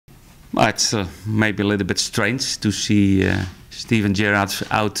Well, it's maybe a little bit strange to see Steven Gerrard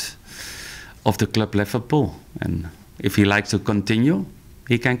out of the club Liverpool, and if he likes to continue,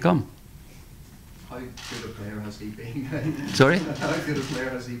 he can come. How good a player has he been? Sorry? How good a player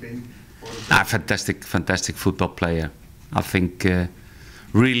has he been? Fantastic football player. I think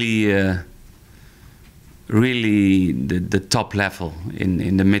really the top level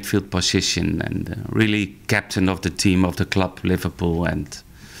in the midfield position, and really captain of the team of the club Liverpool, and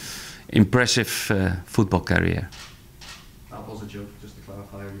impressive football career. That was a joke, just to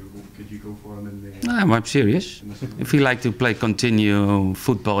clarify. Could you go for him in the... No, I'm serious. If he like to continue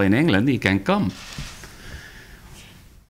football in England, he can come.